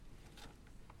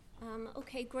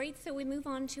Okay, great. So we move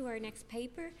on to our next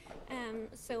paper.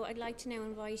 So I'd like to now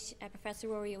invite Professor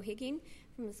Ruairí O'Higginn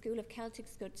from the School of Celtic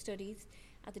Studies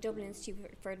at the Dublin Institute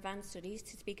for Advanced Studies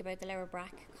to speak about the Leabhar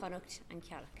Breac, Connacht and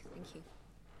Ceallach. Thank you.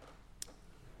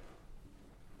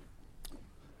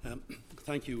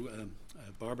 Thank you,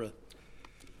 Barbara.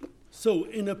 So,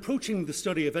 in approaching the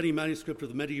study of any manuscript of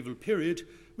the medieval period,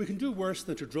 we can do worse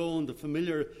than to draw on the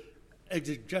familiar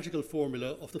exegetical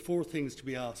formula of the four things to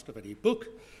be asked of any book,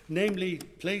 namely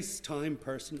place, time,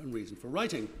 person, and reason for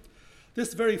writing.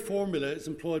 This very formula is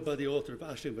employed by the author of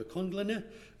Aisling Meic Conglinne,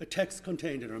 a text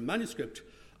contained in our manuscript,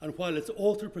 and while its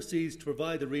author proceeds to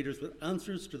provide the readers with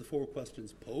answers to the four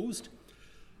questions posed,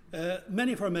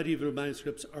 many of our medieval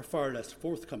manuscripts are far less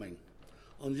forthcoming.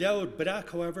 An Leabhar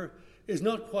Breac, however, is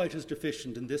not quite as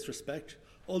deficient in this respect,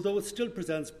 although it still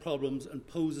presents problems and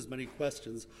poses many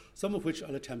questions, some of which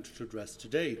I'll attempt to address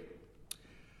today.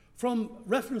 From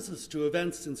references to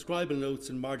events in scribal notes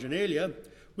in marginalia,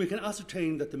 we can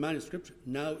ascertain that the manuscript,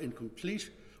 now incomplete,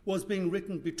 was being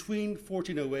written between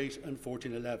 1408 and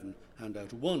 1411,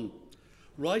 handout 1.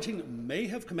 Writing may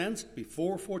have commenced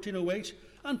before 1408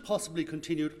 and possibly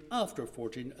continued after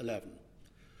 1411.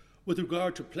 With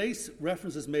regard to place,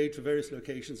 reference is made to various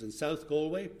locations in South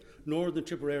Galway, Northern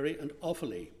Tipperary and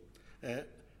Offaly,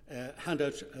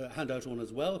 handout 1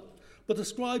 as well, but the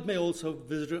scribe may also have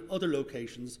visited other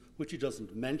locations which he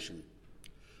doesn't mention.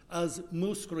 As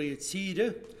Múscraige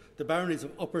Tíre, the baronies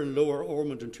of Upper and Lower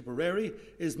Ormond and Tipperary,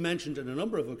 is mentioned on a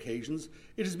number of occasions,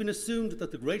 it has been assumed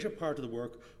that the greater part of the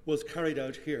work was carried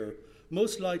out here,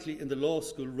 most likely in the law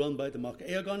school run by the Mac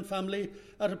Egans family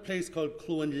at a place called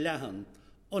Cluain Lethan,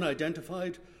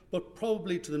 unidentified, but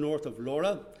probably to the north of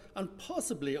Laura, and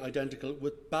possibly identical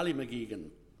with Ballymacegans.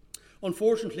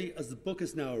 Unfortunately, as the book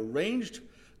is now arranged,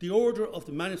 the order of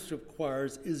the manuscript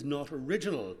quires is not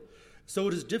original, so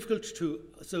it is difficult to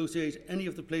associate any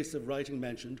of the places of writing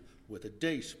mentioned with a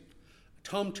date.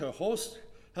 Tom Terhorst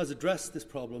has addressed this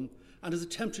problem and has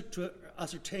attempted to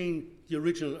ascertain the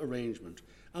original arrangement,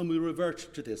 and we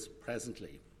revert to this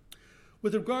presently.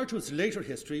 With regard to its later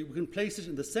history, we can place it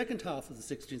in the second half of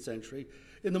the 16th century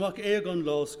in the Mac-Egans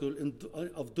Law School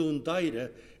of Dúna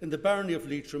Doighre in the barony of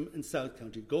Leitrim in South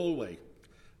County Galway.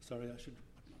 Sorry, I should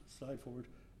slide forward.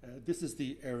 This is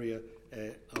the area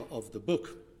of the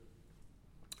book.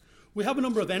 We have a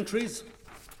number of entries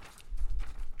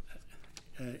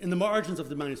in the margins of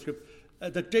the manuscript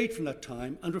that date from that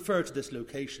time and refer to this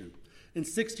location. In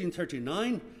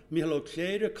 1639, Mícheál Ó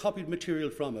Cléire copied material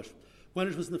from it when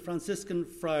it was in the Franciscan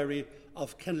friary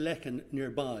of Ceallach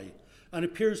nearby, and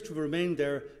appears to have remained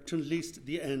there till at least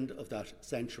the end of that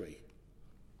century.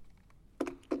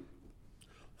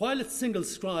 While its single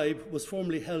scribe was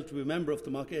formerly held to be a member of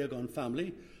the Mac Egans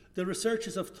family, the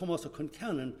researches of Thomas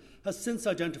O'Concannon has since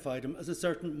identified him as a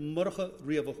certain Murchadh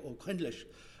Riabhach Ó Cuindlis,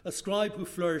 a scribe who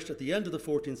flourished at the end of the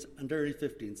 14th and early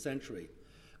 15th century.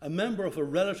 A member of a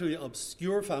relatively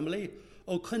obscure family,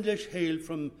 Ó Cuindlis hailed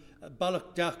from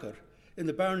Ballochdacher in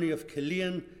the barony of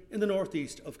Cluain in the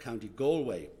northeast of County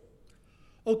Galway.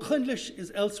 Ó Cuindlis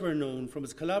is elsewhere known from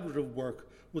his collaborative work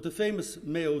with the famous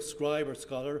Mayo scribe or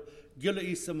scholar Gilla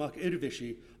Mac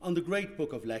Egans on the Great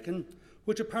Book of Lecan,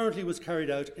 which apparently was carried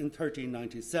out in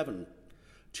 1397.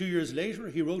 2 years later,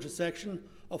 he wrote a section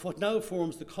of what now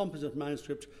forms the composite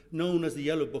manuscript known as the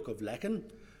Yellow Book of Lecan,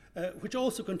 which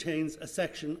also contains a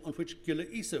section on which Gilla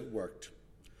worked.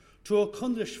 To Ó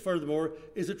Cuindlis, furthermore,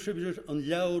 is attributed An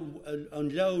Leabhar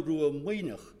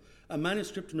Mór, a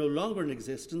manuscript no longer in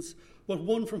existence, but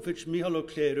one from which Mícheál Ó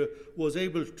Cléire was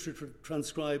able to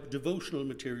transcribe devotional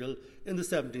material in the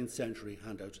 17th century,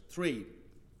 handout 3.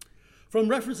 From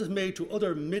references made to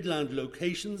other Midland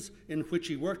locations in which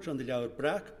he worked on the Leabhar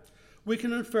Breac, we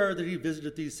can infer that he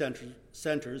visited these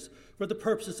centres for the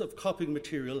purposes of copying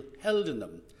material held in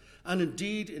them, and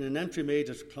indeed in an entry made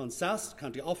at Clonsast,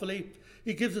 County Offaly,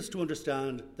 he gives us to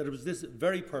understand that it was this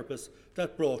very purpose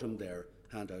that brought him there,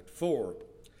 handout 4.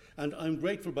 And I'm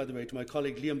grateful, by the way, to my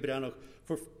colleague Liam Branagh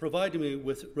for providing me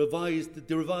with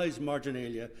the revised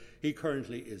marginalia he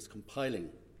currently is compiling.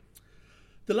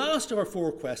 The last of our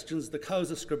four questions, the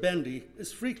causa scribendi,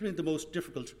 is frequently the most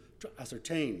difficult to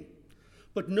ascertain.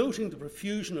 But noting the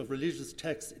profusion of religious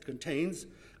texts it contains,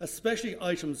 especially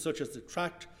items such as the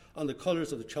tract on the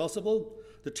colours of the chasuble,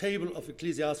 the table of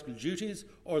ecclesiastical duties,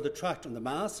 or the tract on the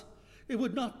Mass, it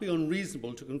would not be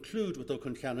unreasonable to conclude with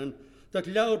O'Concannon that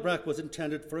Leabhar Breac was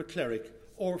intended for a cleric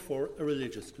or for a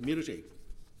religious community.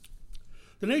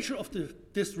 The nature of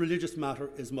this religious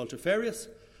matter is multifarious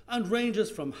and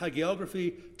ranges from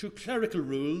hagiography to clerical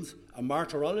rules, a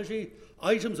martyrology,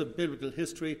 items of biblical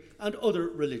history, and other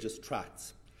religious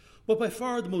tracts. But by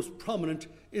far the most prominent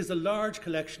is the large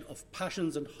collection of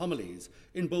passions and homilies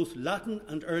in both Latin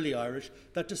and Early Irish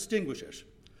that distinguish it.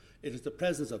 It is the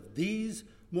presence of these,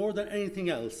 more than anything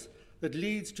else, that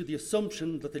leads to the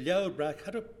assumption that the Leabhar Breac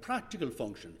had a practical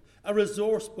function, a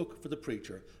resource book for the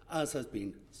preacher, as has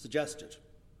been suggested.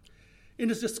 In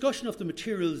his discussion of the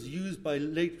materials used by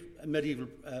late medieval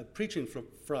preaching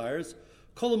friars,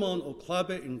 Colman Ó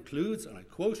Cuindlis includes, and I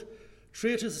quote,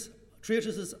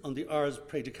 treatises on the Ars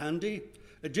Predicandi,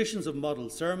 editions of model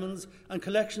sermons, and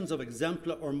collections of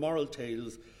exemplar or moral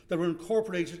tales that were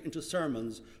incorporated into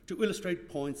sermons to illustrate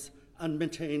points and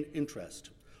maintain interest.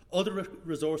 Other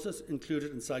resources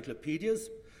included encyclopedias,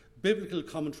 biblical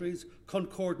commentaries,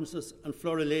 concordances, and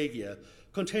florilegia,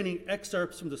 containing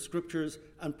excerpts from the scriptures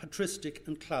and patristic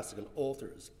and classical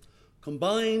authors.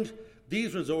 Combined,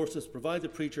 these resources provide the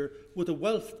preacher with a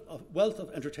wealth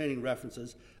of entertaining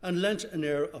references and lent an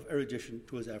air of erudition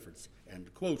to his efforts.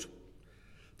 End quote.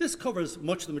 This covers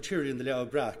much of the material in the Leabhar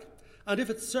Breac, and if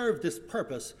it served this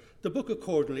purpose, the book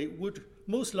accordingly would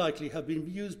most likely have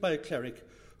been used by a cleric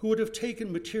who would have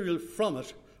taken material from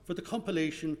it for the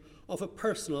compilation of a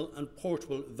personal and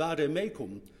portable vade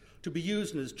mecum to be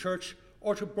used in his church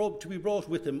or to be brought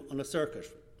with him on a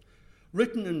circuit.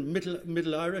 Written in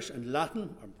Middle Irish and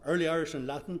Latin, or Early Irish and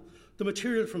Latin, the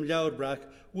material from Leabhar Breac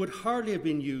would hardly have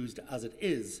been used as it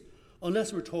is,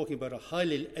 unless we're talking about a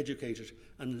highly educated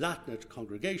and Latinate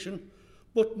congregation,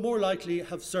 but more likely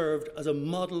have served as a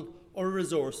model or a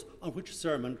resource on which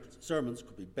sermons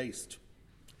could be based.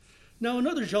 Now,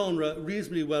 another genre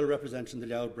reasonably well represented in the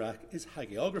Leabhar Breac is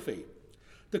hagiography.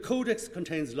 The codex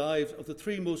contains lives of the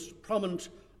three most prominent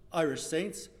Irish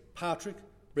saints, Patrick,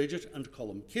 Brigid, and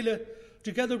Columcille,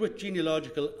 together with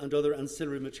genealogical and other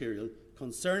ancillary material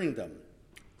concerning them.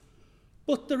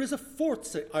 But there is a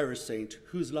fourth Irish saint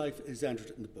whose life is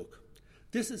entered in the book.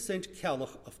 This is Saint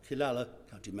Ceallach of Ceallach,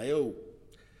 County Mayo.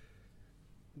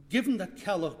 Given that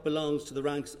Ceallach belongs to the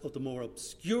ranks of the more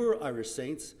obscure Irish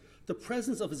saints, the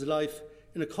presence of his life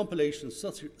in a compilation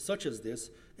such as this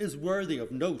is worthy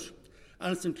of note,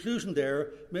 and its inclusion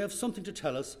there may have something to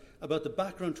tell us about the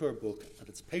background to our book and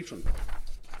its patron.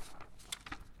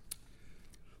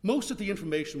 Most of the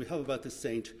information we have about this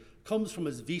saint comes from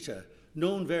his vita,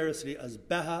 known variously as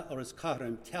Beha or as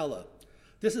Carim Ceallach.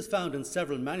 This is found in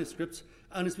several manuscripts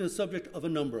and has been the subject of a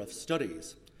number of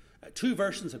studies. Two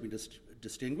versions have been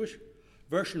distinguished.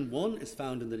 Version 1 is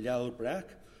found in the Leabhar Breac,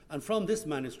 and from this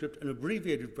manuscript, an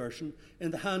abbreviated version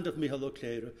in the hand of Mícheál Ó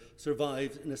Cléire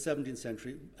survives in a 17th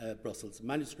century Brussels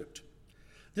manuscript.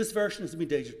 This version has been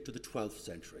dated to the 12th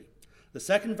century. The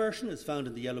second version is found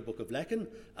in the Yellow Book of Lecan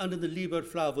and in the Liber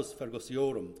Flavus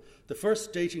Fergusiorum, the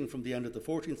first dating from the end of the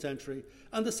 14th century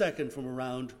and the second from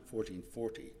around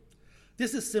 1440.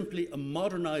 This is simply a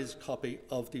modernised copy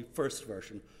of the first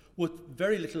version with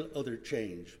very little other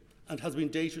change and has been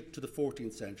dated to the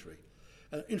 14th century.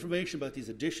 Information about these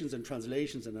editions and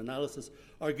translations and analysis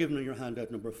are given in your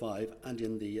handout number 5 and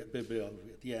in the bibliography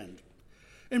at the end.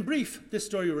 In brief, this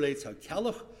story relates how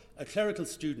Ceallach, a clerical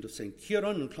student of St.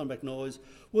 Ciarán in Clonmacnoise,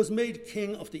 was made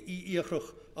king of the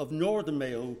Íochracht of Northern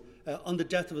Mayo on the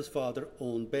death of his father,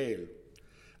 Owen Bale.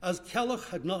 As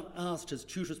Ceallach had not asked his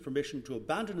tutor's permission to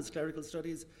abandon his clerical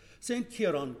studies, St.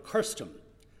 Ciarán cursed him.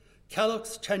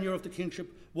 Ceallach's tenure of the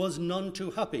kingship was none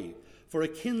too happy, for a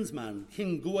kinsman,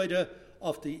 King Guaide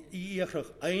of the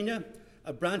Íochracht Aine,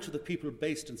 a branch of the people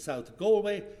based in South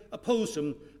Galway, opposed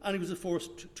him, and he was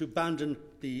forced to abandon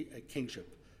the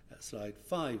kingship. Slide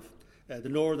 5, the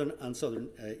northern and southern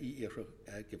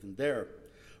Íochracht given there.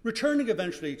 Returning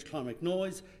eventually to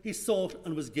Clonmacnoise, he sought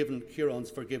and was given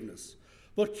Ciarán's forgiveness.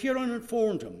 But Ciarán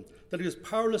informed him that he was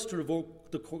powerless to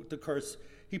revoke the curse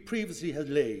he previously had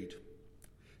laid.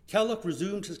 Ceallach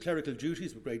resumed his clerical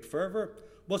duties with great fervour,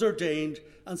 was ordained,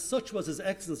 and such was his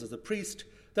excellence as a priest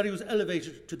that he was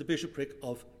elevated to the bishopric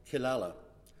of Ceallach.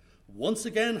 Once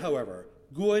again, however,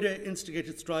 Guaide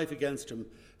instigated strife against him,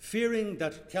 fearing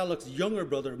that Ceallach's younger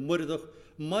brother, Murchadh,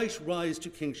 might rise to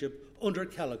kingship under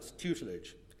Ceallach's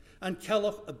tutelage, and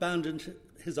Ceallach abandoned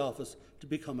his office to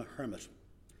become a hermit.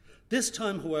 This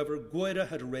time, however, Guaide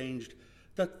had arranged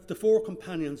that the 4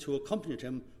 companions who accompanied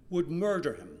him would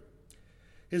murder him.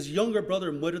 His younger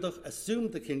brother Murchadh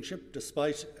assumed the kingship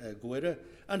despite Guaide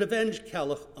and avenged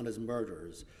Ceallach on his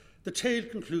murderers. The tale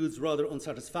concludes rather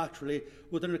unsatisfactorily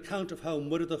with an account of how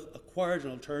Murchadh acquired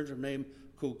an alternative name,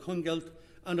 Ó Cuindlis,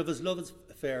 and of his love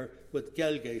affair with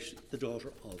Gaelgaish, the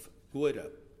daughter of Guaide.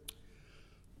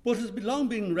 But it has long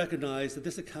been recognised that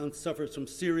this account suffers from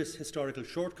serious historical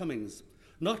shortcomings,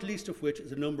 not least of which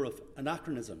is a number of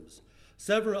anachronisms.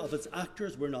 Several of its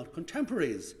actors were not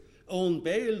contemporaries. Owen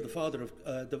Bale, the father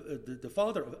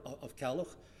of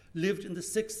Ceallach, lived in the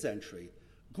 6th century,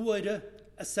 Guaida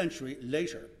a century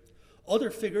later.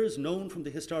 Other figures known from the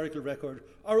historical record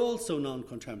are also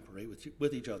non-contemporary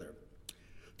with each other.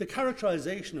 The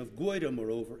characterization of Guaida,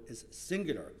 moreover, is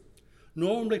singular.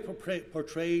 Normally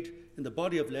portrayed in the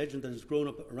body of legend that has grown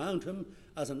up around him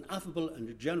as an affable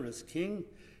and generous king,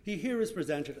 he here is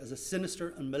presented as a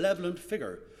sinister and malevolent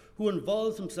figure who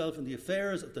involves himself in the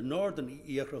affairs of the northern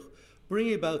Iarracht,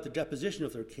 bringing about the deposition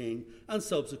of their king and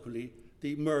subsequently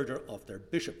the murder of their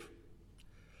bishop.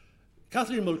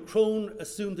 Kathleen Mulcrone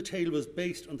assumed the tale was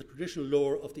based on the traditional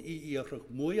lore of the Iarracht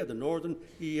Muia, the northern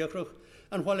Iarracht,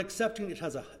 and while accepting it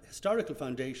has a historical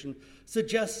foundation,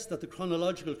 suggests that the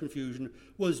chronological confusion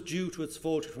was due to its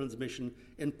faulty transmission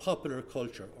in popular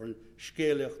culture, or in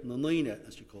Ceallach na Naoine,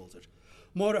 as she calls it.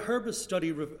 Máire Herba's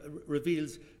study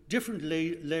reveals different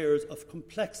layers of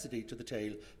complexity to the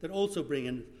tale that also bring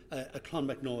in a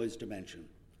Clonmacnoise dimension.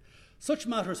 Such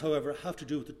matters, however, have to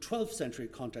do with the 12th century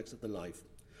context of the life.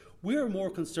 We are more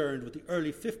concerned with the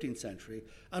early 15th century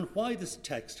and why this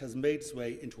text has made its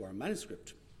way into our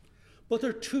manuscript. But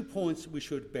there are 2 points we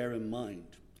should bear in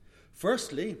mind.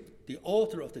 Firstly, the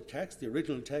author of the text, the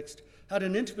original text, had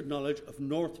an intimate knowledge of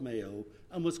North Mayo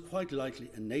and was quite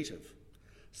likely a native.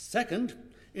 Second,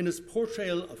 in his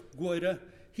portrayal of Guaida,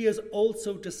 he is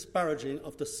also disparaging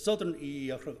of the southern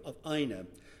Iarracht of Aine,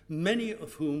 many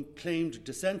of whom claimed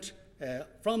descent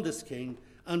from this king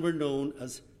and were known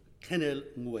as Cenel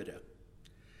Ngueda.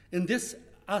 In this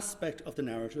aspect of the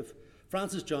narrative,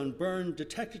 Francis John Byrne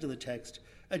detected in the text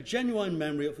a genuine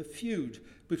memory of a feud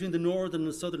between the northern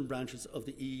and southern branches of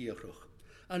the Iarracht,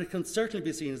 and it can certainly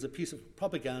be seen as a piece of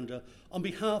propaganda on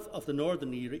behalf of the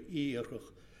northern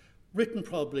Iarracht, written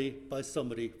probably by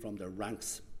somebody from their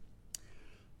ranks.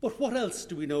 But what else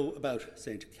do we know about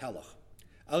St. Ceallach?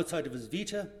 Outside of his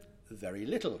vita, very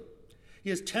little. He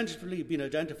has tentatively been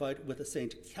identified with a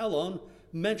St. Ceallán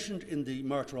mentioned in the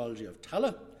Martyrology of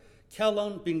Tallaght,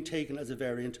 Ceallán being taken as a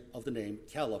variant of the name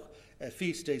Ceallach, a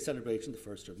feast day celebration the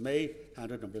 1st of May,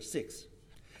 handout number 6.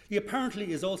 He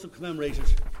apparently is also commemorated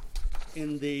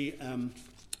in the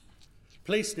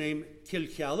place name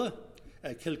Kilkelly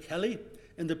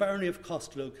in the barony of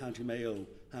Costello, County Mayo,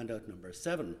 handout number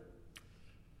 7.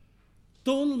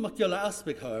 Donal MacEgans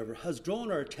Aspig, however, has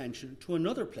drawn our attention to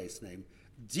another place name,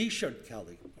 Díseart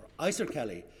Kelly, or Iser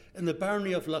Kelly, in the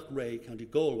barony of Ruairí, County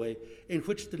Galway, in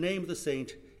which the name of the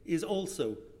saint is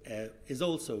also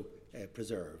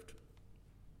preserved.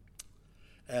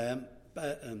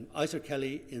 Iser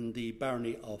Kelly in the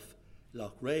barony of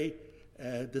Ruairí.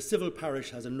 The civil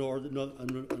parish has a northern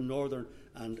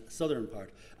and southern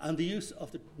part, and the use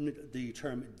of the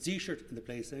term Díseart in the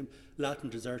place name, Latin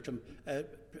desertum,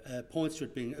 points to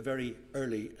it being a very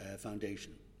early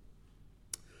foundation.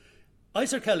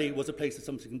 Iser Kelly was a place of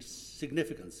some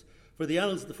significance, for the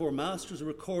Annals of the Four Masters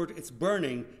record its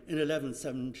burning in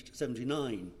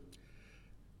 1179.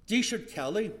 Díseart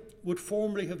Kelly would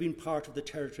formerly have been part of the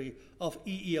territory of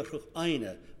Iarracht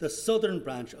Aine, the southern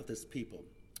branch of this people.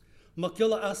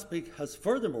 MacEgans Aspig has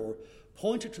furthermore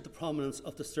pointed to the prominence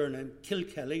of the surname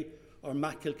Kilkelly, or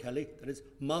MacKilkelly, that is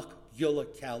Mac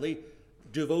Kelly,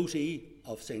 devotee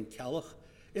of St. Ceallach,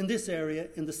 in this area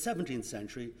in the 17th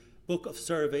century Book of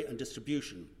Survey and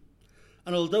Distribution.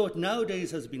 And although it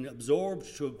nowadays has been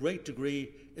absorbed to a great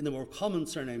degree in the more common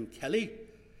surname Kelly,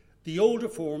 the older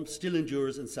form still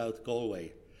endures in South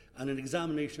Galway, and an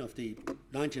examination of the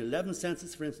 1911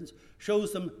 census, for instance,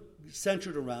 shows them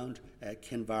centred around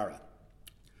Kinvara.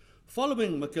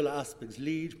 Following MacEgans Aspig's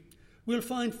lead, we'll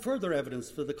find further evidence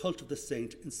for the cult of the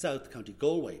saint in South County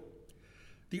Galway.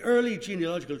 The early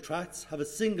genealogical tracts have a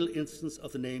single instance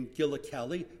of the name Gilla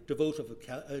Kelly,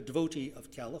 devotee of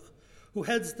Ceallach, who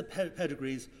heads the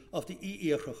pedigrees of the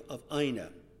Iarracht of Aine.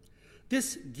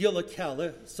 This Gilla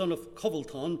Kelly, son of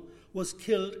Covilton, was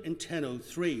killed in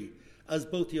 1003, as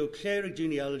both the O'Clery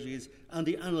genealogies and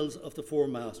the Annals of the Four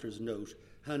Masters note,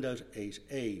 handout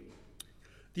 8a.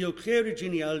 The O'Clery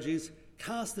genealogies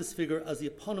cast this figure as the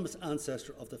eponymous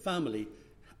ancestor of the family,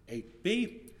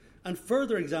 8b, and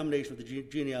further examination of the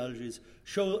genealogies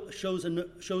shows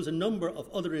a number of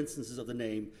other instances of the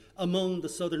name among the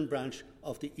southern branch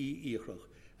of the Iarracht,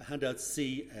 handout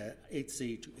C,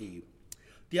 8c to E.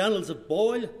 The Annals of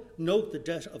Boyle note the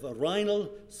death of a Reinal,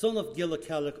 son of Ceallach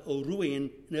ó Ruairí, in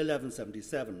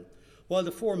 1177, while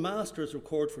the Four Masters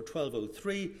record for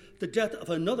 1203 the death of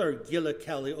another Ceallach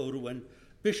ó Ruairí,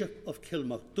 Bishop of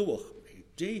Kilmacduach,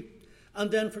 8d, and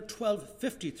then for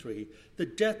 1253 the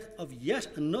death of yet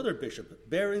another bishop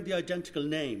bearing the identical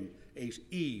name,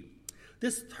 8e.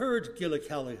 This third Gilla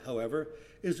Ceallach, however,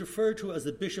 is referred to as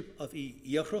the Bishop of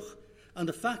Iarrach, and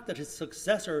the fact that his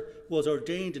successor was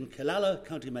ordained in Ceallach,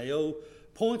 County Mayo,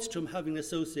 points to him having an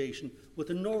association with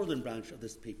the northern branch of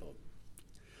this people.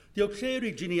 The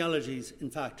O'Clery genealogies, in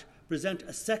fact, present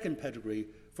a second pedigree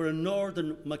for a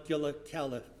northern MacGilla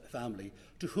Ceallach family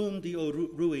to whom the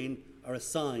Ruairí are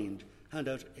assigned,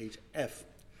 handout 8F.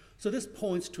 So this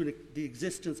points to the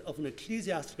existence of an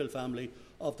ecclesiastical family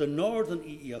of the northern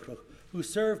Iarrach who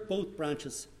serve both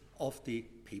branches of the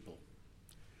people.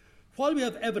 While we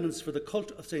have evidence for the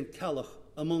cult of St. Ceallach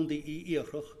among the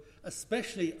Iarrach,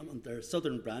 especially among their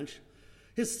southern branch,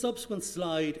 his subsequent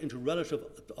slide into relative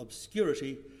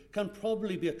obscurity can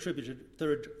probably be attributed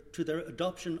to their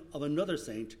adoption of another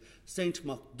saint, Saint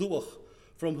Macdúach,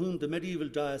 from whom the medieval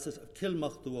diocese of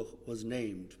Kilmacduach was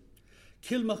named.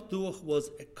 Kilmacduach was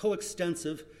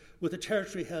coextensive with the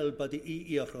territory held by the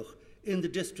Iarrach in the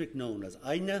district known as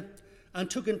Aina, and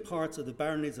took in parts of the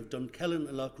baronies of Dunkellin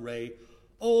and Loughrea,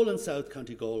 all in South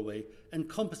County Galway,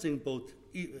 encompassing both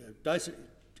Dísir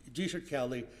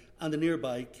Ceallach and the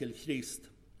nearby Kilchreast.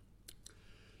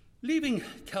 Leaving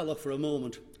Ceallach for a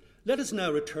moment, let us now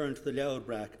return to the Leabhar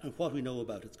Breac and what we know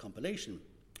about its compilation.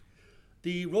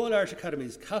 The Royal Irish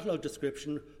Academy's catalogue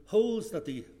description holds that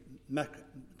the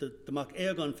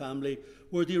MacEgans family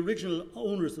were the original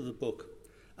owners of the book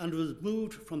and was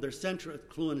moved from their centre at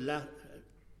Cluain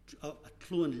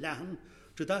Lethan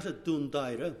to that at Dúna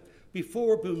Doighre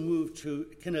before being moved to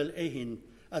Húiginn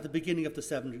at the beginning of the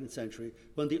 17th century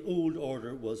when the old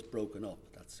order was broken up.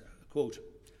 That's a quote.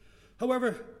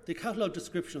 However, the catalogue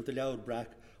description of the Leabhar Breac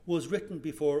was written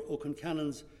before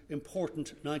O'Concanon's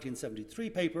important 1973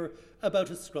 paper about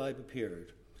its scribe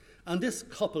appeared, and this,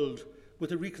 coupled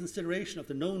with a reconsideration of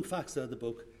the known facts of the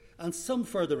book and some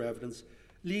further evidence,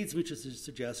 leads me to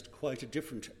suggest quite a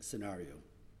different scenario.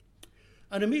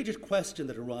 An immediate question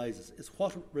that arises is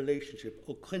what relationship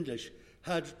Ó Cuindlis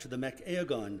had to the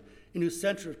MacEgans, in whose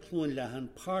centre at Cluain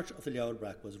Lethan part of the Leabhar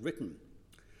Breac was written.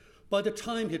 By the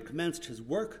time he had commenced his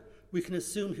work, we can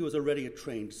assume he was already a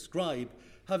trained scribe,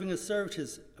 having served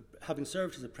his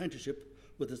apprenticeship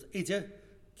with his Ide,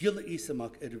 Gilla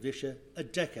Isamak Edvisha, a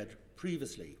decade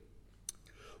previously.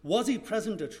 Was he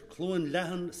present at Cluain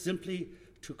Lethan simply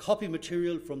to copy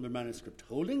material from their manuscript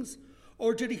holdings,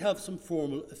 or did he have some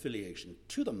formal affiliation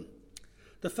to them?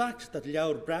 The fact that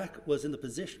Leabhar Breac was in the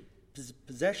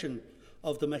possession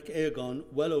of the MacEgans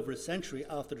well over a century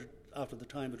after the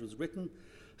time it was written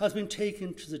has been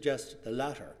taken to suggest the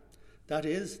latter. That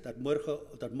is, that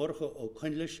Murchadh Ó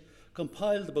Cuindlis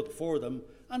compiled the book for them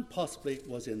and possibly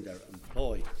was in their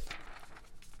employ.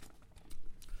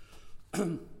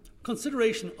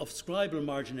 Consideration of scribal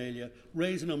marginalia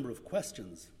raise a number of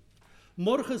questions.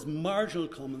 Murchadh's marginal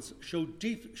comments show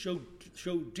deep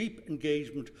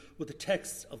engagement with the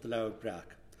texts of the Leabhar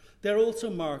Breac. They are also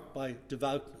marked by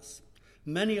devoutness.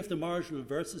 Many of the marginal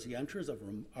verses he enters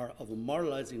are of a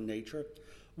moralising nature.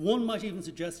 One might even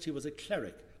suggest he was a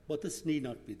cleric, but this need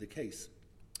not be the case.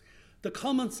 The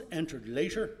comments entered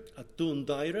later at Dúna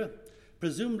Doighre,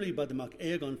 presumably by the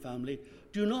MacEgans family,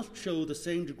 do not show the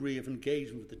same degree of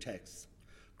engagement with the texts.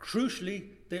 Crucially,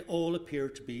 they all appear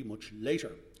to be much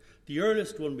later. The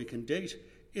earliest one we can date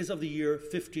is of the year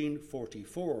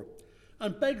 1544,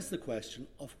 and begs the question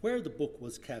of where the book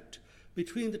was kept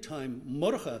between the time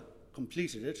Murchadh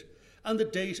completed it and the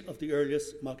date of the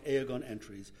earliest MacEgans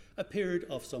entries, a period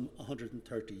of some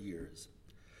 130 years.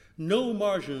 No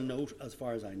marginal note, as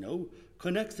far as I know,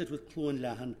 connects it with Cluain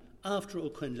Lethan after Ó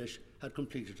Cuindlis had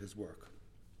completed his work.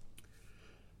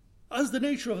 As the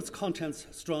nature of its contents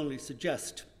strongly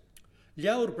suggest,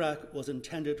 Leabhar Breac was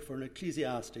intended for an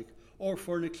ecclesiastic or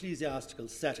for an ecclesiastical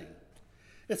setting.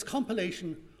 Its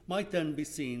compilation might then be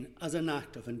seen as an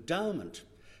act of endowment,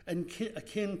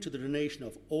 akin to the donation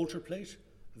of altar plate,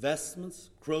 vestments,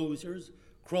 croziers,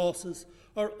 crosses,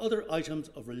 or other items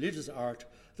of religious art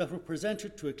that were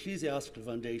presented to ecclesiastical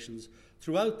foundations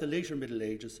throughout the later Middle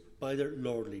Ages by their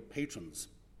lordly patrons.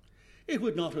 It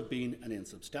would not have been an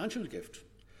insubstantial gift,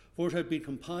 for it had been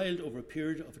compiled over a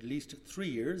period of at least 3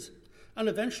 years, and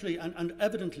eventually and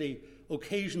evidently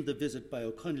occasioned the visit by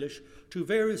Ó Cuindlis to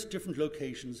various different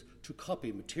locations to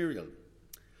copy material.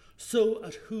 So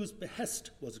at whose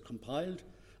behest was it compiled,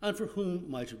 and for whom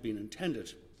might it have been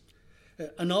intended?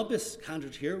 An obvious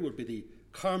candidate here would be the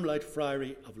Carmelite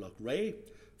Friary of Loughrea,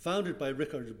 founded by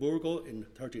Richard de Burgo in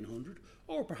 1300,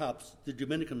 or perhaps the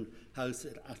Dominican house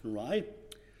at Athenry.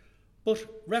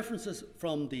 But references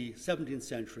from the 17th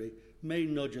century may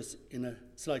nudge us in a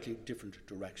slightly different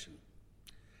direction.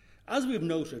 As we have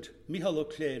noted, Micheál Ó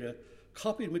Cléire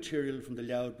copied material from the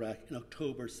Leabhar Breac in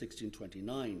October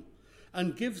 1629,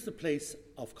 and gives the place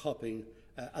of copying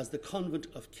as the convent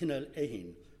of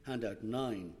Leabhar, handout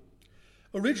 9.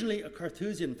 Originally a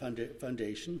Carthusian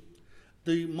foundation,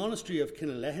 the monastery of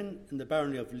Lethan in the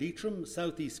barony of Leitrim,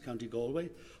 southeast County Galway,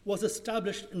 was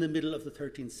established in the middle of the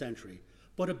 13th century,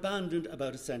 but abandoned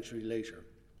about a century later.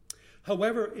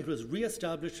 However, it was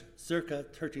re-established circa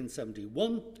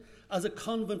 1371 as a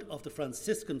convent of the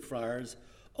Franciscan friars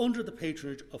under the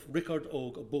patronage of Richard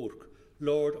Og of Bourg,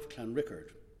 Lord of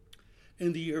Clanrickard.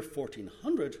 In the year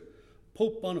 1400,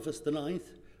 Pope Boniface IX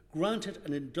granted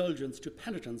an indulgence to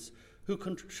penitents who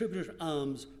contributed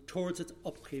alms towards its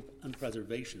upkeep and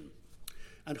preservation.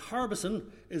 And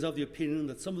Harbison is of the opinion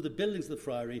that some of the buildings of the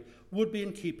friary would be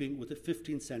in keeping with the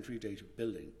 15th century dated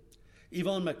building.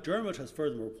 Yvonne McDermott has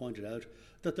furthermore pointed out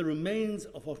that the remains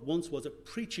of what once was a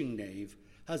preaching nave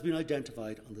has been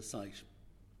identified on the site.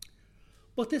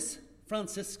 But this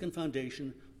Franciscan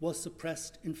foundation was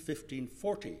suppressed in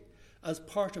 1540 as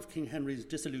part of King Henry's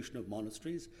dissolution of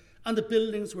monasteries, and the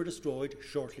buildings were destroyed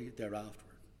shortly thereafter.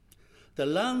 The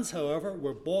lands, however,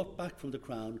 were bought back from the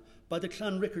Crown by the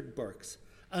Clanrickard Burkes,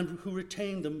 and who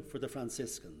retained them for the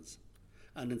Franciscans.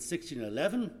 And in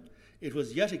 1611, it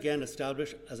was yet again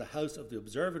established as a house of the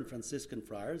observant Franciscan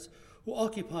friars, who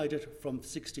occupied it from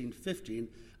 1615,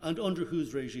 and under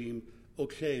whose regime Ó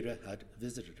Cuindlis had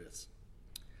visited us.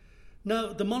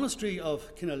 Now, the monastery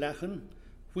of Lethan,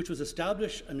 which was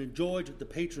established and enjoyed the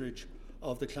patronage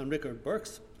of the Clanrickard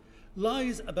Burkes,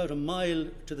 lies about a mile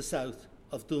to the south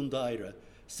of Dúna Doighre,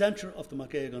 centre of the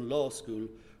MacEgans Law School,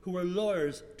 who were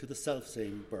lawyers to the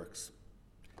self-same Burkes.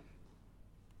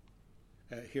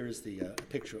 Here is the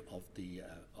picture of the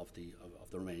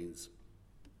remains.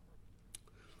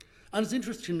 And it's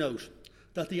interesting to note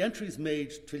that the entries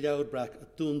made to Leabhar Breac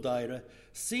at Dúna Doighre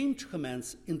seem to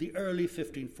commence in the early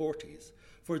 1540s,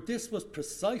 for this was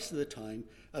precisely the time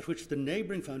at which the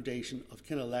neighbouring foundation of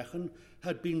Lethan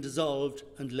had been dissolved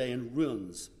and lay in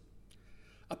ruins.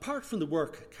 Apart from the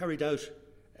work carried out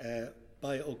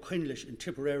by Ó Cuindlis in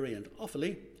Tipperary and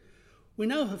Offaly, we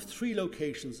now have 3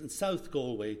 locations in South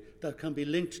Galway that can be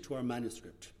linked to our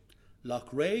manuscript: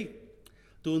 Loughrea,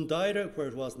 Dúna Doighre, where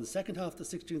it was in the second half of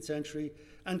the 16th century,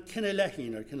 and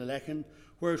Lethan,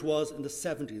 where it was in the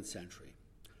 17th century.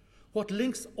 What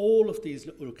links all of these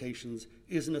locations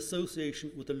is an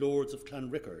association with the Lords of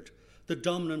Clanrickard, the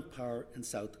dominant power in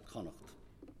South Connacht.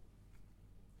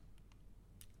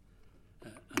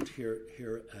 And here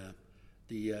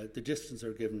the distance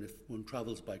are given if one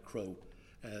travels by crow.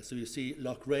 So you see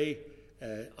Loughrea,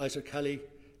 Aisling,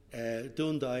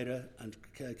 Dúna Doighre and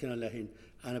Lethan,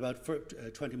 and about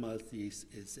 20 miles to the east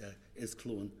is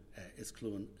Cluain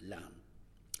Lethan.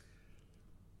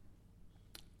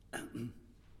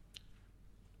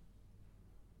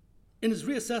 In his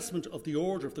reassessment of the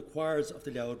order of the choirs of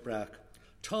the Leabhar Breac,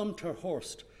 Tom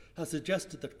Terhorst has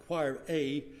suggested that Choir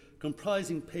A,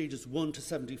 comprising pages 1 to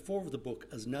 74 of the book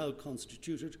as now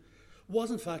constituted, was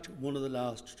in fact one of the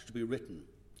last to be written.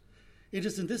 It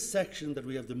is in this section that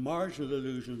we have the marginal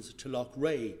allusions to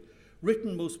Loughrea,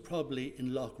 written most probably in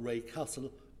Loughrea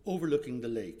Castle, overlooking the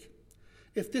lake.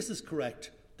 If this is correct,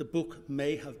 the book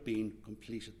may have been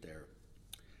completed there.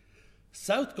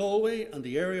 South Galway and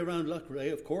the area around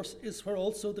Loughrea, of course, is where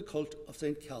also the cult of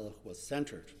St. Ceallach was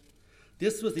centred.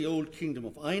 This was the old kingdom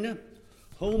of Aine,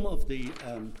 home of the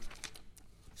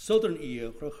southern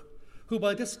Íochracht, who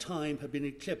by this time had been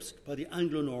eclipsed by the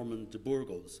Anglo-Norman de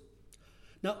Burgos.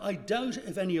 Now, I doubt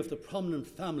if any of the prominent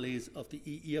families of the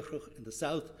Íochracht in the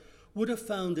south would have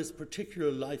found this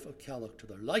particular life of Ceallach to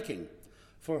their liking,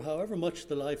 for however much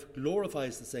the life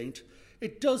glorifies the saint,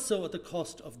 it does so at the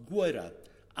cost of Guaire,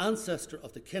 ancestor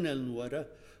of the Cinnel Nuaire,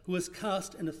 who is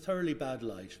cast in a thoroughly bad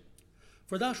light.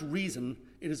 For that reason,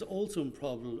 it is also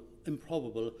improbable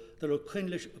that Ó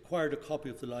Cuindlis acquired a copy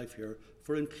of the life here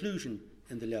for inclusion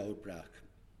in the Leabhar Breac.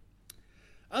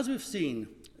 As we've seen,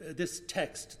 this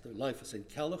text, the life of St.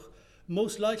 Ceallach,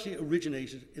 most likely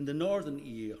originated in the northern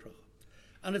Íochracht,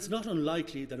 and it's not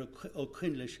unlikely that Ó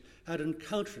Cuindlis had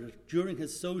encountered it during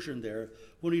his sojourn there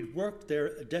when he'd worked there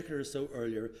a decade or so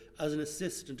earlier as an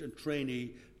assistant and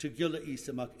trainee to Gilla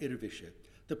Isa Mac Egans,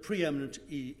 the preeminent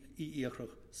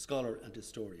Íochracht scholar and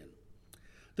historian.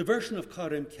 The version of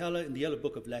Carem Ceallach in the Yellow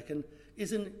Book of Lecan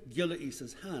is in Gilla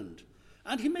Isa's hand,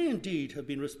 and he may indeed have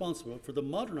been responsible for the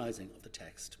modernising of the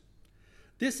text.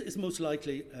 This is most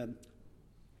likely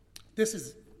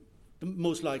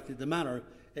the manner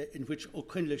in which Ó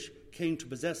Cuindlis came to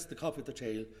possess the copy of the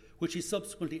tale, which he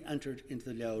subsequently entered into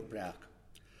the Leabhar Breac.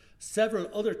 Several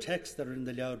other texts that are in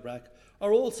the Leabhar Breac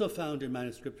are also found in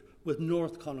manuscript with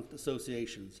North Connacht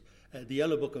associations, the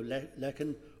Yellow Book of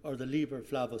Lecan or the Liber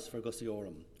Flavus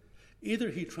Fergusiorum. Either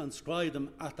he transcribed them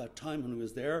at that time when he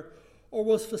was there, or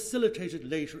was facilitated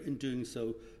later in doing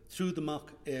so through the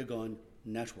MacEgans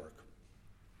network.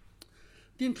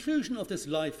 The inclusion of this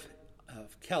life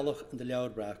of Ceallach in the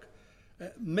Leabhar Breac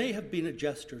may have been a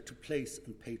gesture to place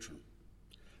and patron.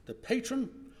 The patron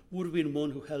would have been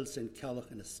one who held St.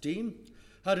 Ceallach in esteem,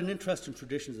 had an interest in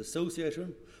traditions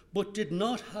associated, but did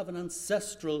not have an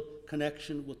ancestral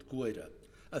connection with Guida,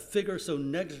 a figure so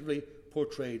negatively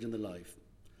portrayed in the life.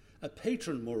 A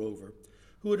patron, moreover,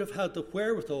 who would have had the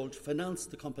wherewithal to finance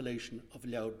the compilation of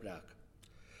Leabhar Breac.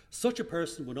 Such a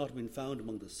person would not have been found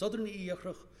among the southern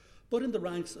Íochrach, but in the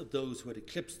ranks of those who had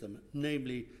eclipsed them,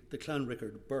 namely the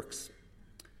Clanrickard Burkes.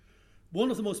 One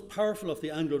of the most powerful of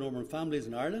the Anglo-Norman families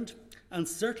in Ireland, and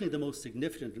certainly the most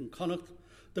significant in Connacht,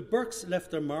 the Burkes left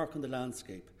their mark on the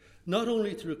landscape, not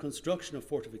only through the construction of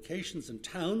fortifications and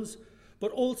towns,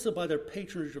 but also by their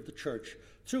patronage of the church,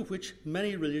 through which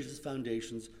many religious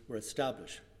foundations were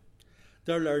established.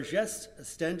 Their largesse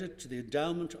extended to the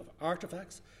endowment of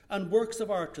artefacts and works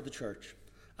of art to the church,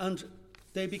 and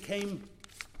they became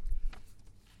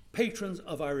patrons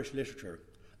of Irish literature,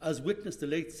 as witnessed the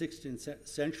late 16th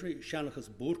century Ceallach's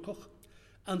Búrcach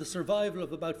and the survival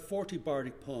of about 40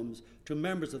 bardic poems to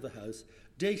members of the house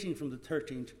dating from the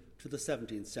 13th to the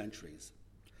 17th centuries.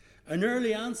 An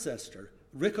early ancestor,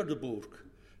 Richard de Búrc,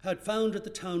 had founded the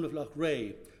town of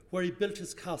Ruairí, where he built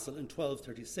his castle in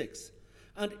 1236,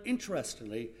 and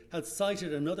interestingly had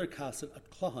sited another castle at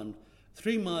Cluain,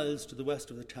 3 miles to the west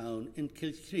of the town in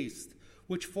Kilcreast,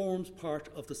 which forms part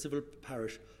of the civil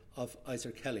parish of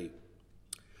Aisling.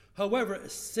 However, a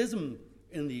schism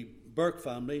in the Burke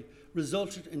family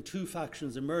resulted in 2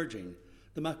 factions emerging,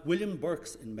 the MacWilliam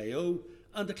Burkes in Mayo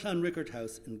and the Clanrickard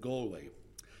House in Galway.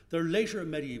 Their later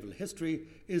medieval history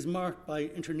is marked by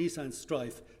internecine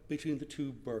strife between the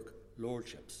 2 Burke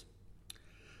lordships.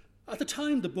 At the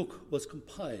time the book was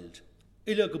compiled,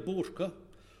 Ila Gaborca,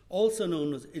 also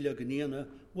known as Ila Gniana,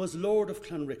 was Lord of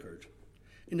Clanrickard.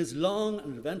 In his long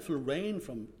and eventful reign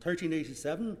from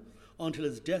 1387 until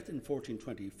his death in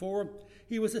 1424,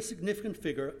 he was a significant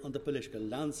figure on the political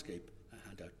landscape,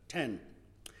 handout 10.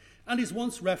 And he's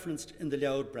once referenced in the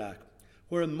Leabhar Breac,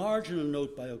 where a marginal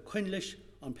note by Ó Cuindlis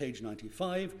on page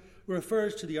 95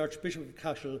 refers to the Archbishop of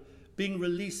Cashel being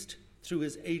released through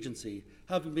his agency,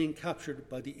 having been captured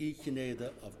by the Íchinnéide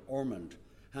of Ormond,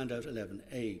 handout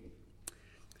 11a.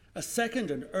 A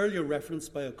second and earlier reference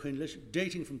by Ó Cuindlis,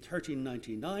 dating from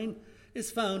 1399, is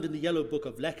found in the Yellow Book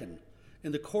of Lecan,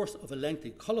 in the course of a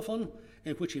lengthy colophon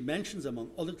in which he mentions,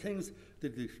 among other things, the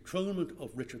dethronement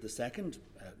of Richard II,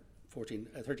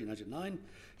 1399.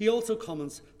 He also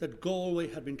comments that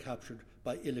Galway had been captured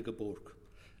by Ila Gaborc,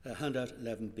 handout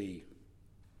 11b.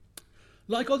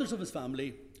 Like others of his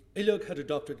family, Ilug had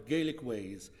adopted Gaelic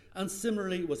ways and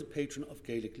similarly was a patron of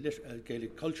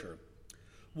Gaelic culture.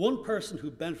 One person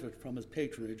who benefited from his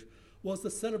patronage was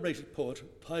the celebrated poet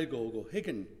Tadhg Ó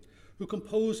hUiginn, who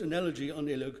composed an elegy on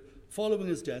Ilug following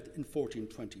his death in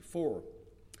 1424.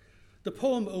 The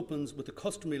poem opens with the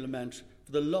customary lament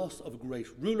for the loss of a great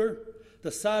ruler,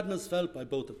 the sadness felt by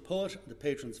both the poet and the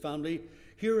patron's family,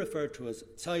 here referred to as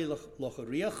Ceallach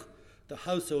Lochariach, the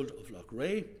household of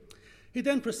Lochray. He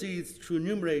then proceeds to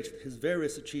enumerate his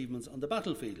various achievements on the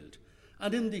battlefield,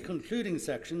 and in the concluding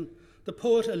section, the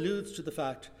poet alludes to the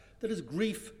fact that his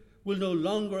grief will no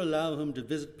longer allow him to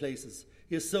visit places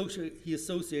he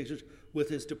associated with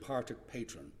his departed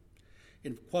patron.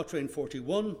 In quatrain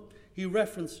 41, he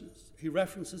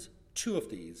references 2 of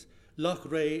these,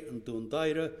 Lochray and Dún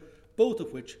Doighre, both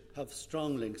of which have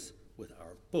strong links with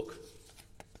our book.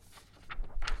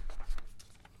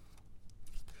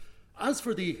 As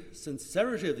for the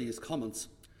sincerity of these comments,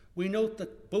 we note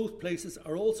that both places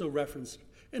are also referenced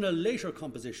in a later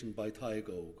composition by Tadhg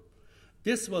Ó.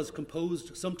 This was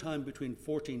composed sometime between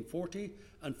 1440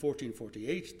 and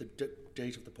 1448, the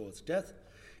date of the poet's death,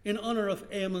 in honour of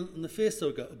Éamon na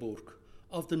Féiseoga Ó Bórc,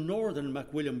 of the northern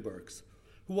MacWilliam Burkes,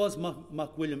 who was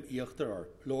MacWilliam Íochtar,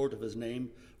 lord of his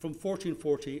name, from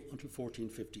 1440 until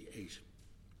 1458.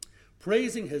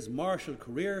 Praising his martial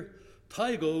career,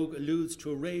 Tadhg Ó alludes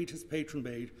to a raid his patron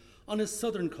made on his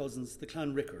southern cousins, the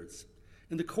Clanrickards.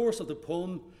 In the course of the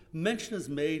poem, mention is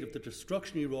made of the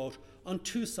destruction he wrought on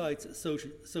 2 sites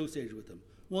associated with him,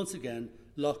 once again,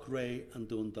 Lochray and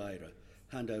Dún Doighre,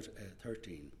 handout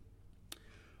 13.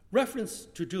 Reference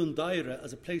to Dún Doighre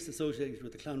as a place associated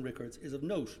with the Clanrickards is of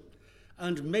note,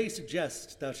 and may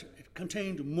suggest that it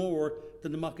contained more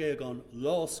than the MacEgans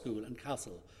law school and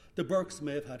castle. The Burkes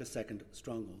may have had a second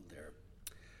stronghold there.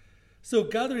 So,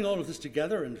 gathering all of this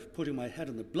together and putting my head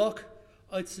on the block,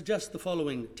 I'd suggest the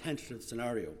following tentative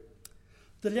scenario.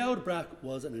 The Leabhar Breac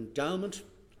was an endowment.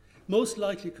 most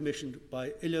likely commissioned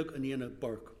by An Leabhar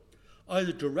Breac,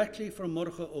 either directly from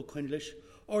Murchadh Ó Cuindlis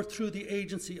or through the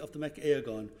agency of the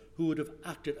Mac'Egans, who would have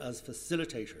acted as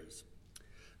facilitators.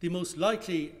 The most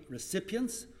likely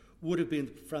recipients would have been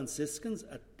the Franciscans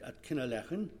at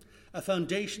Ceallach, a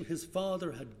foundation his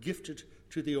father had gifted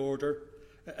to the order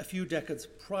a few decades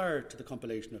prior to the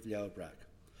compilation of Leabhar Breac,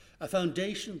 a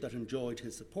foundation that enjoyed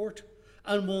his support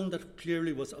and one that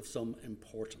clearly was of some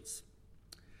importance.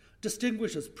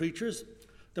 Distinguished as preachers,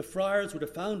 the friars would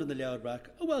have found in the Leabhar Breac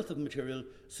a wealth of material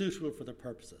suitable for their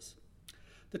purposes.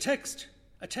 A text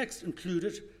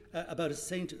included about a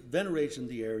saint venerated in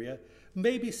the area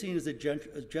may be seen as a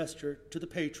gesture to the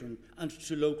patron and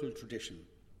to local tradition.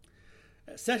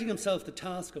 Setting himself the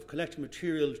task of collecting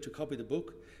material to copy the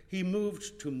book, he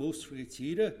moved to Múscraige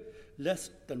Tíre, less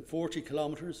than 40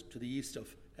 kilometres to the east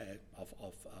of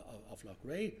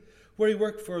Ruairí, where he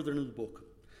worked further in the book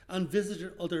and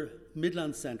visited other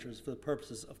Midland centres for the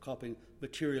purposes of copying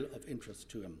material of interest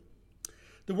to him.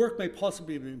 The work may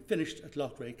possibly have been finished at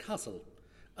Ruairí Castle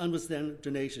and was then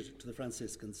donated to the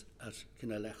Franciscans at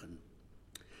Ceallach.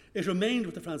 It remained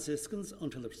with the Franciscans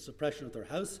until the suppression of their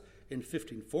house in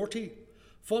 1540,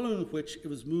 following which it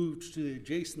was moved to the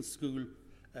adjacent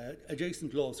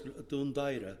law school at Dúna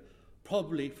Doighre,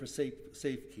 probably for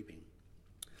safekeeping.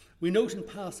 We note in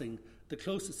passing the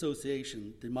close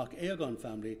association the MacEgans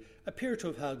family appear to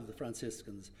have had with the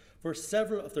Franciscans, for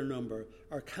several of their number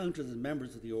are counted as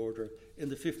members of the order in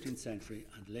the 15th century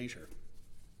and later.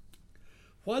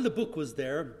 While the book was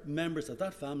there, members of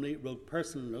that family wrote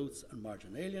personal notes and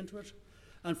marginalia into it,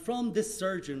 and from this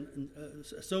sojourn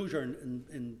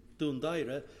in Dúna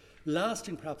Doighre,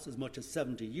 lasting perhaps as much as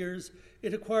 70 years,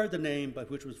 it acquired the name by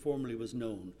which it formerly was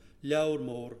known, Leabhar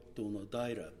Mór Dúna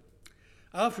Doighre.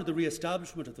 After the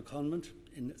re-establishment of the convent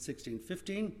in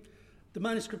 1615, the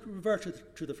manuscript reverted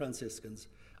to the Franciscans,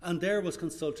 and there was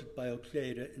consulted by Ó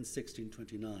Cuindlis in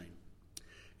 1629.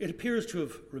 It appears to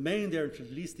have remained there until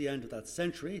at least the end of that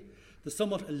century. The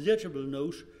somewhat illegible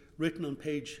note, written on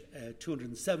page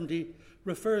 270,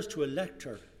 refers to a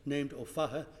lector named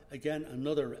O'Faha, again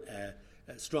another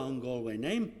strong Galway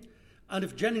name, and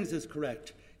if Jennings is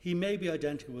correct, he may be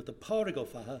identical with the Pádraig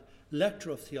O'Faha, lector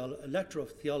of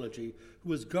theology, who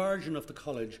was guardian of the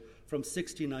college from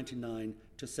 1699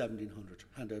 to 1700,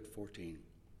 handout 14.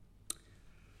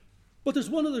 But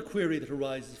there's one other query that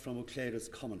arises from Ó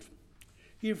Cuindlis' comment.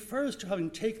 He refers to having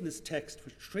taken this text,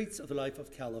 which treats of the life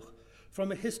of Ceallach,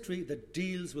 from a history that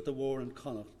deals with the war in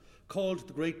Connacht, called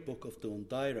the Great Book of Dúna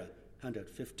Doighre, handout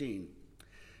 15.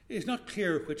 It is not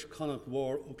clear which Connacht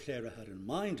war Ó Cuindlis had in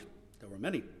mind. There were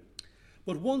many.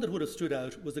 But one that would have stood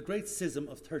out was the great schism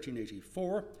of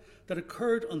 1384 that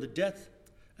occurred on the death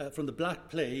from the Black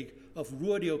Plague of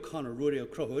Ruairí O'Connor,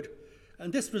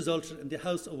 and this resulted in the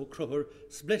House of O'Crohar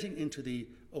splitting into the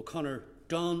O'Connor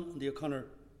Don and the O'Connor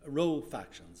Roe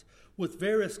factions, with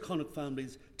various Connacht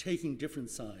families taking different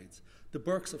sides, the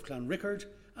Burkes of Clanrickard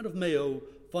and of Mayo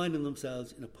finding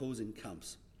themselves in opposing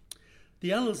camps.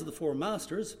 The Annals of the Four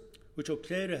Masters, which Ó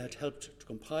Cuindlis had helped to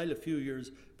compile a few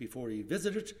years before he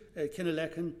visited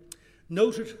Ceallach,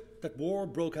 noted that war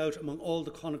broke out among all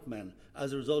the Connacht men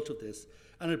as a result of this,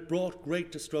 and it brought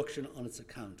great destruction on its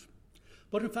account.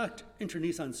 But in fact,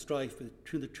 internecine strife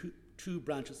between the two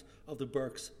branches of the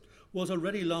Burkes was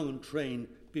already long in train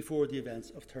before the events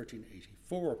of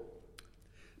 1384.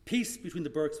 Peace between the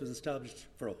Burkes was established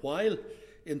for a while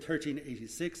in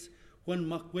 1386, when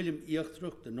Mac William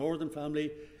Íochtruch, the northern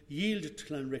family, yielded to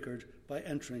Clanrickard by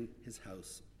entering his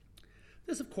house.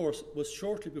 This, of course, was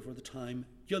shortly before the time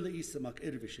Giolla Isa Mac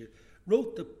Irvishe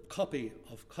wrote the copy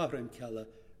of Cathain Ceallach,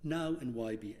 now in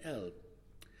YBL.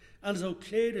 And as Ó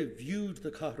Cuindlis viewed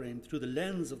the Cathain through the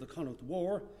lens of the Connacht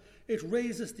War, it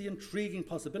raises the intriguing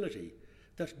possibility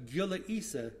that Giolla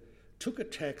Isa took a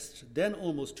text then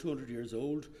almost 200 years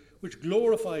old, which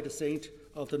glorified a saint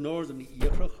of the northern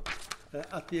Íochtruch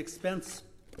at the expense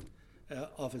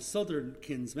of his southern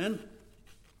kinsmen.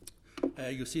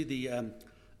 You see the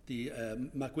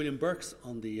Mac William Burkes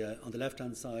on the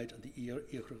left-hand side and the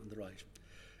Íochtruch on the right.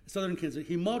 Southern kinsmen,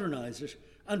 he modernised it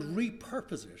and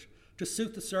repurposed it to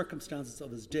suit the circumstances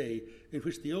of his day, in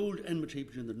which the old enmity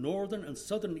between the northern and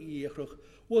southern Íochtruch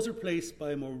was replaced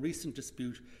by a more recent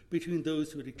dispute between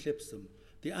those who had eclipsed them,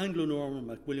 the Anglo-Norman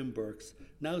Mac William Burkes,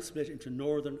 now split into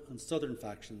northern and southern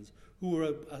factions who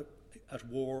were at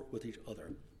war with each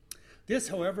other. This,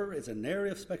 however, is an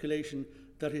area of speculation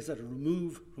that is at a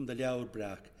remove from the Leabhar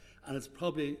Breac, and is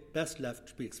probably best left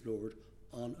to be explored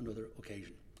on another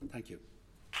occasion. Thank you.